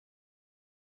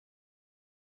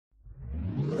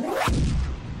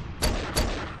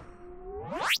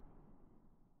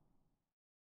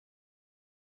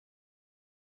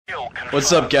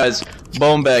What's up, guys?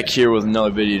 Bone back here with another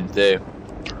video today.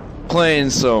 Playing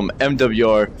some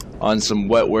MWR on some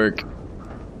wet work.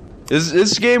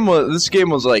 This game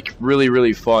was like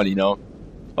really fun, you know.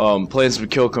 Playing some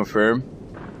kill confirm.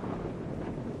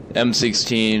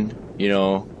 M16, you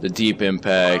know, the deep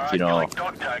impact, you know,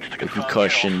 the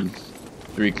concussion,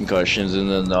 3 concussions,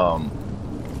 and then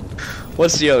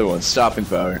what's the other one? Stopping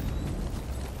power.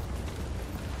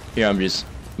 Here I'm just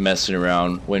messing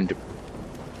around, waiting for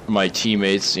my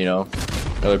teammates, you know,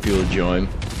 other people to join.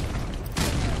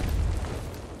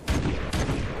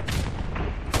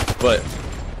 But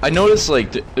I noticed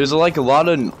like there's like a lot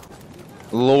of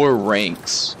lower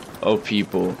ranks of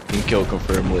people in kill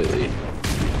confirm lately,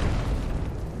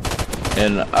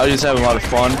 and I was just having a lot of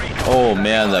fun. Oh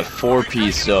man, that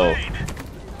 4-piece though.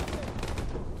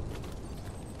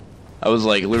 I was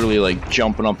like literally like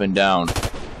jumping up and down.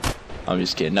 I'm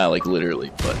just kidding, not like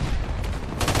literally, but.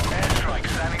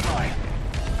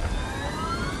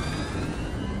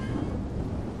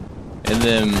 And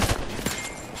then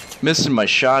missing my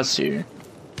shots here.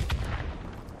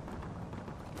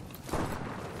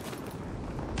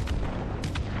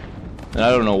 And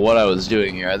I don't know what I was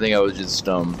doing here. I think I was just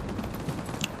trying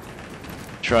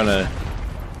to.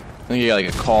 I think I got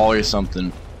like a call or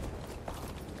something.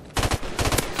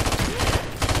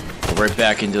 Go right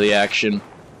back into the action.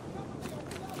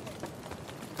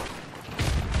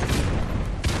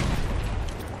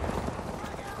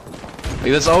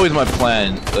 Like, that's always my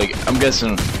plan. Like, I'm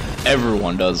guessing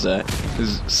everyone does that.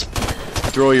 Is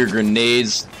throw your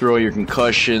grenades, throw your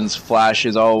concussions,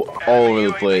 flashes all over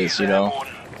the place, you know.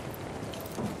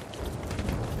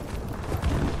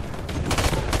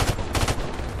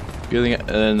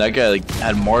 And that guy like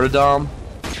had martyrdom.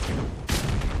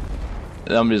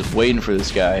 And I'm just waiting for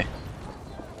this guy.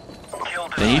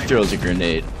 And he throws a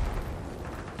grenade.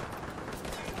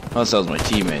 Unless that was my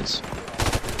teammates.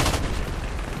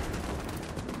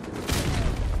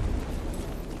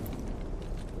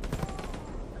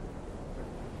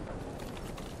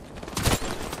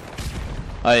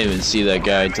 I didn't even see that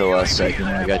guy until the last second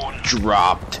when I got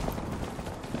dropped.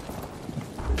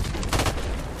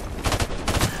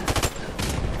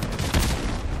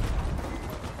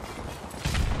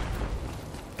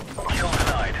 Kill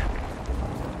denied.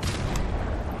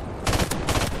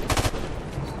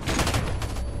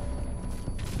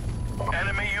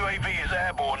 Enemy UAV is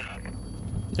airborne.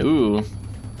 Ooh.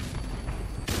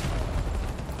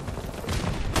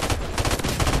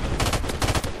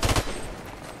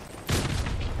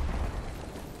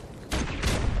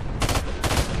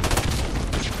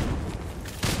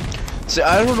 See,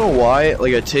 I don't know why,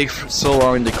 like, I take so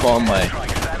long to call my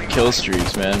kill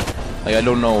streaks, man. Like, I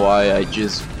don't know why, I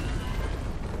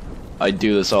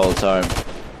do this all the time.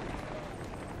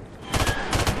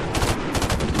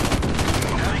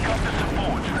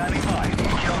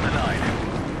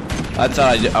 I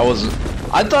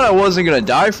thought I wasn't gonna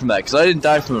die from that, because I didn't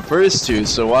die from the first 2,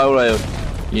 so why would I,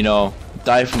 you know,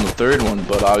 die from the 3rd one?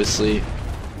 But obviously,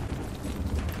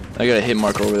 I got a hit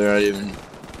mark over there, I didn't even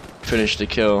finish the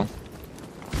kill.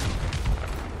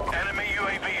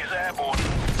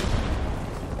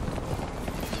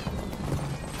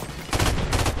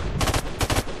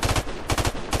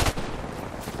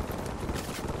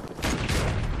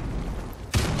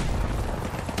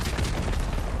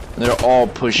 They're all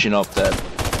pushing up that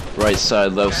right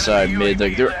side, left side, mid.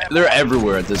 Like they're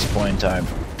everywhere at this point in time.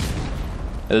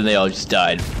 And then they all just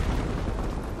died.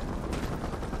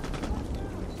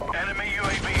 Enemy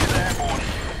UAV is airborne.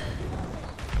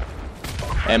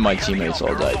 And my teammates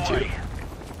all died too.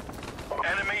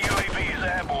 Enemy UAV is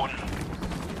airborne.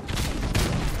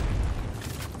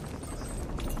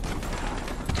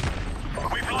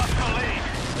 We've lost the lead.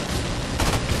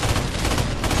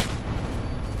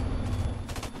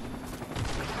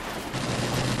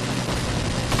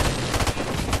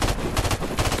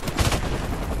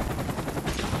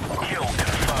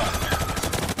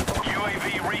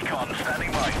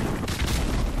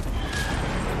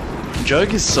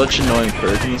 Jug is such an annoying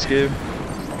perk in this game.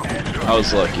 I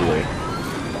was lucky there.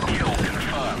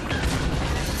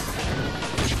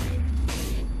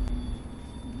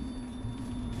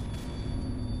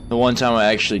 The one time I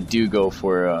actually do go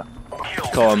for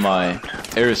calling my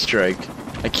airstrike,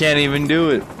 I can't even do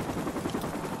it.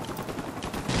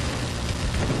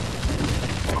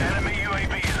 Enemy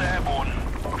UAV is airborne.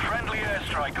 Friendly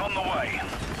airstrike on the way.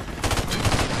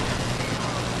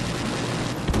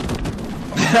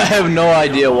 I have no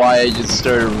idea why I just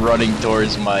started running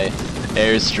towards my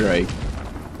airstrike.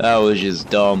 That was just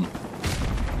dumb.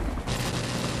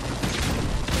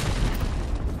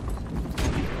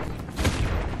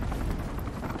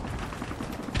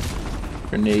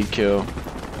 Grenade kill.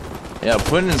 Yeah,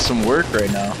 putting in some work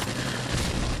right now.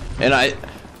 And I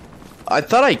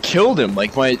thought I killed him.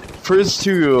 Like my first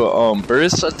two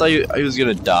bursts, I thought he was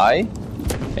gonna die,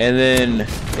 and then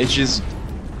it just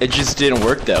didn't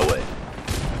work that way.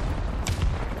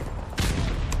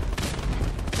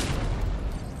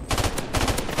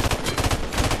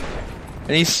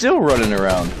 And he's still running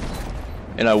around,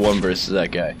 and I one versus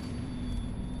that guy.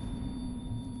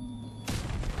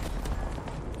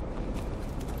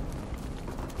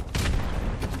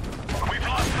 We've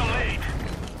lost the lead.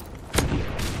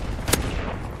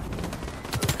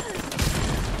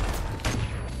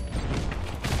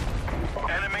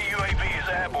 Enemy UAV is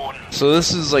airborne. So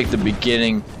this is like the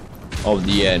beginning of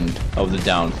the end of the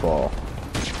downfall.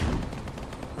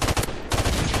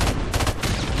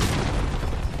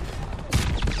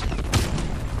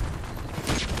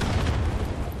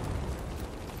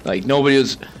 Like nobody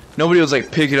was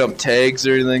like picking up tags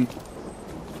or anything.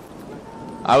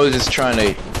 I was just trying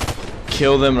to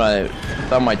kill them, and I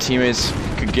thought my teammates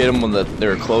could get them when they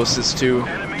were closest to.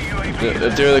 Enemy UAV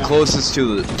If they're the closest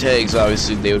to the tags,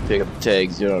 obviously they would pick up the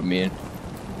tags. You know what I mean?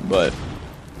 But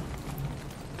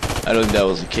I don't think that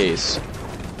was the case.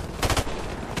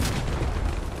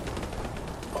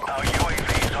 Our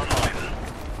UAV is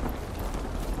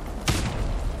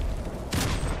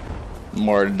online.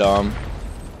 Martyrdom.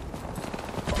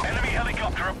 Enemy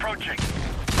helicopter approaching.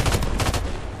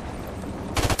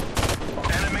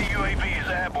 Enemy UAV is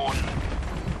airborne.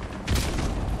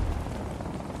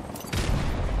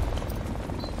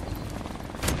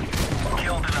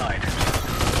 Kill denied.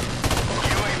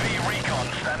 UAV recon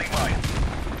standing by.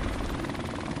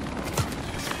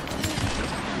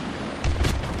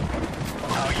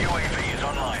 Our UAV is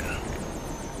online.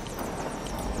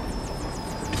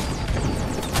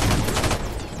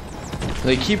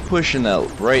 They keep pushing that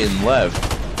right and left.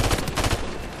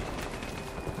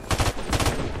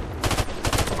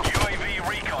 UAV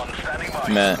recon standing by.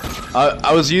 Man,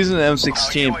 I was using the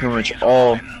M16 pretty much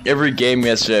every game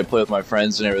yesterday. I played with my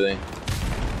friends and everything,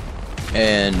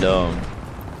 and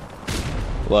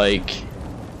like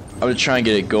I'm gonna try and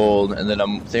get it gold, and then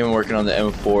I'm working on the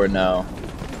M4 now.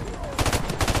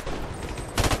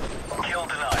 Kill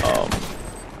denied.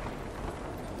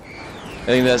 I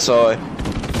think that's all.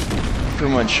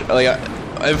 Pretty much like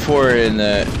M4 and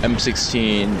the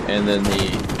M16, and then the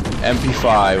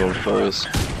MP5 of course,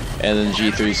 and then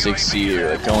G360 are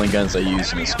like the only guns I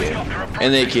use in this game,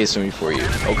 and the AK-74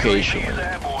 occasionally.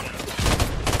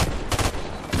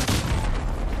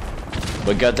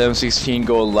 But got the M16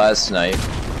 gold last night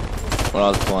when I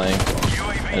was playing,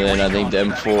 and then I think the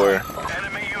M4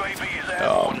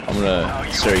 I'm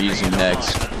gonna start using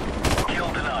next.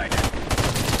 Kill denied.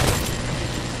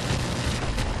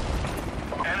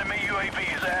 Enemy UAV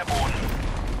is airborne.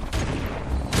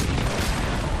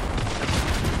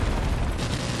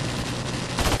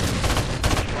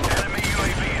 Enemy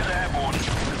UAV is airborne.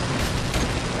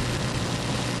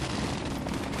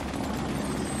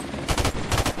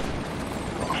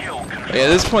 Kill confirmed. Yeah, at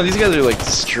this point, these guys are like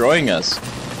destroying us.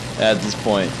 At this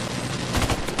point,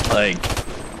 like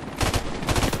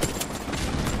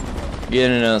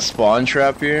getting in a spawn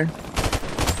trap here.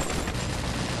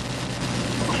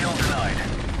 Kill denied.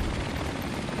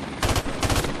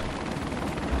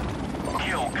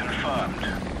 Kill confirmed.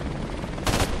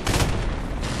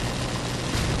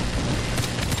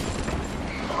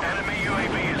 Enemy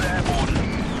UAV is airborne.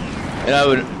 And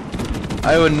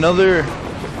I have another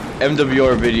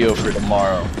MWR video for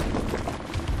tomorrow.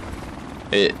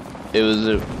 It was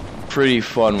a pretty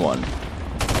fun one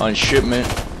on shipment.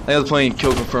 I think I was playing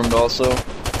Kill Confirmed also,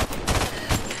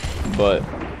 but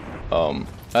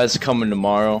that's coming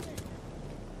tomorrow.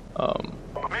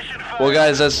 Well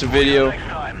guys, that's the video. Next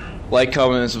time. Like,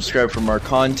 comment, and subscribe for more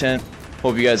content.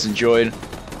 Hope you guys enjoyed.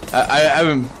 I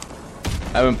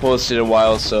haven't posted in a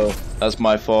while, so that's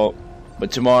my fault.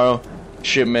 But tomorrow,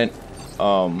 shipment.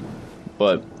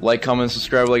 But like, comment,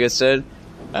 subscribe, like I said,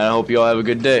 and I hope you all have a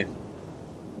good day.